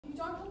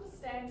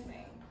understand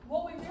me.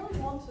 What we really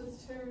want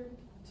is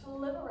to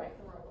liberate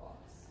the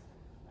robots.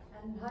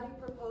 And how do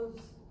you propose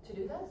to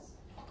do this?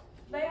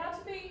 They are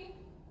to be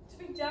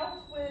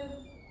dealt with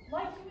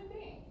like human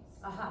beings.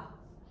 Aha.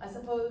 I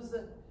suppose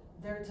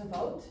they're to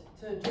vote,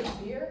 to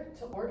drink beer,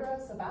 to order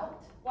us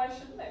about? Why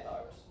shouldn't they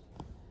vote?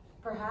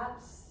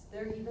 Perhaps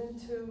they're even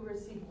to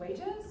receive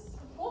wages?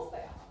 Of course they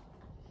are.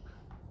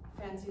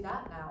 Fancy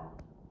that now.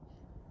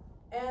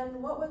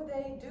 And what would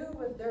they do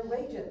with their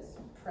wages?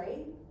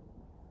 Pray?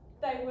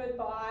 They would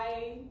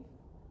buy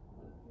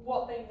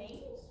what they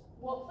need,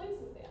 what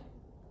pleases them.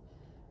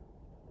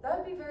 That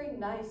would be very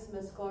nice,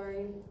 Miss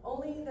Glory.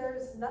 Only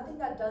there's nothing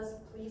that does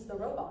please the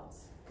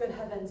robots. Good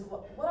heavens,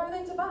 what are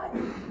they to buy?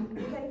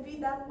 You can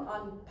feed them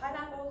on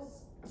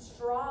pineapples,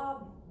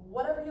 straw,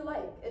 whatever you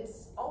like.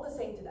 It's all the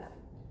same to them.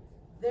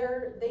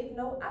 They've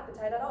no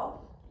appetite at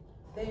all.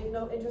 They've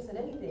no interest in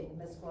anything,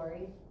 Miss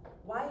Glory.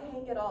 Why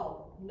hang it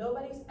all?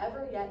 Nobody's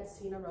ever yet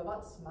seen a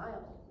robot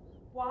smile.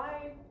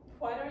 Why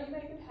don't you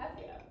make them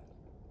happier?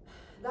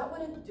 That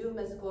wouldn't do,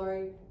 Miss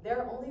Glory.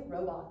 They're only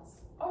robots.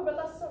 Oh, but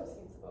that's so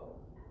sensible.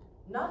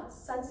 Not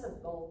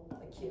sensible,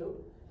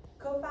 cute.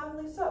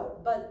 Profoundly so,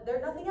 but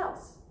they're nothing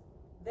else.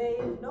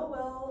 They've no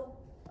will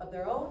of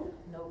their own,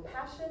 no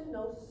passion,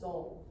 no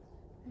soul.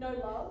 No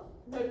love,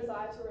 no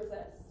desire to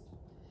resist.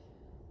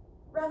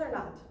 Rather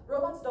not.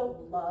 Robots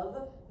don't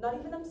love, not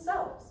even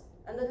themselves.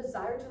 And the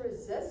desire to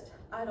resist,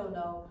 I don't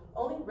know.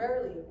 Only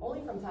rarely,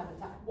 only from time to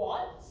time.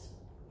 What?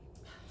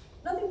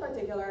 Nothing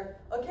particular.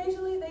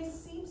 Occasionally they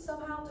seem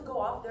somehow to go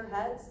off their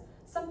heads.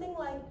 Something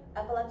like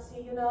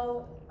epilepsy, you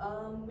know.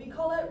 We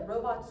call it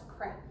robot's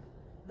cramp.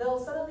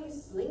 They'll suddenly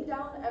sling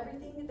down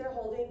everything they're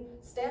holding,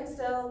 stand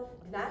still,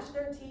 gnash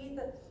their teeth,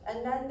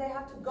 and then they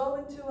have to go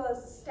into a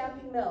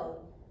stamping mill.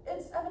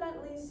 It's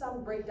evidently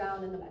some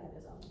breakdown in the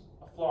mechanism.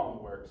 A flaw in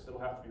the works. It'll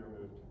have to be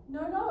removed.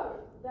 No,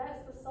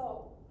 that's the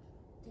soul.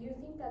 Do you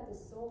think that the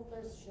soul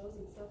first shows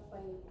itself by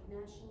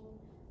gnashing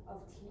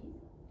of teeth?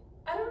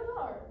 I don't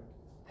know.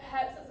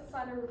 Perhaps it's a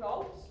sign of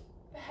revolt.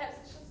 Perhaps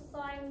it's just a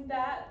sign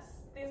that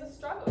there's a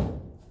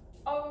struggle.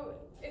 Oh,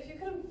 if you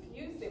could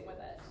infuse them with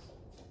it.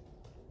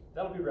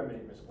 That'll be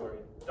remedied, Miss Glory.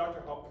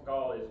 Dr.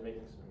 Hall is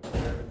making some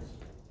experiments.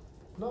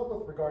 Not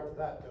with regard to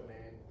that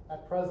domain.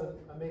 At present,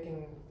 I'm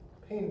making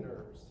pain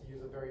nerves, to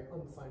use a very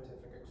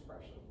unscientific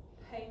expression.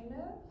 Pain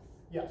nerves?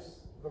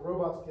 Yes, the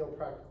robots feel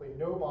practically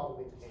no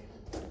bodily pain.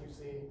 You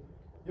see,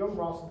 young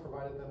Rossum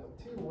provided them with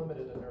too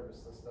limited a nervous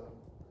system.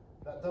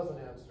 That doesn't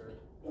answer.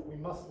 We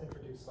must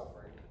introduce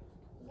suffering.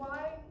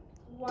 Why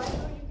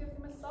don't you give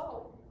them a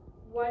soul?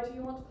 Why do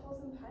you want to cause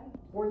them pain?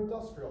 For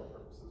industrial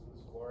purposes, Miss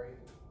Glory.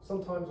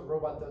 Sometimes a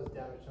robot does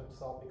damage to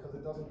himself because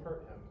it doesn't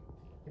hurt him.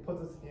 He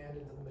puts his hand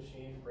into the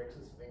machine, breaks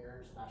his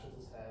finger, smashes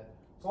his head.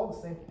 It's all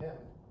the same to him.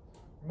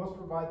 We must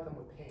provide them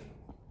with pain.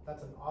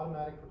 That's an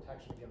automatic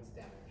protection against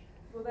damage.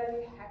 Will they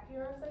be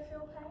happier if they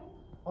feel pain?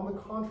 On the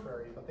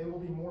contrary, but they will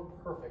be more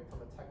perfect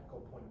from a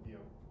technical point of view.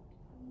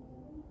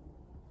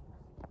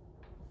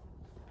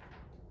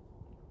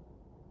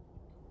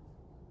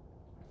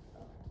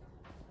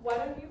 Why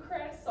don't you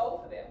create a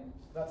soul for them?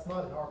 That's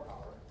not in our power.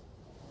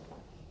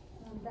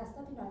 That's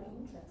not in our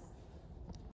interest.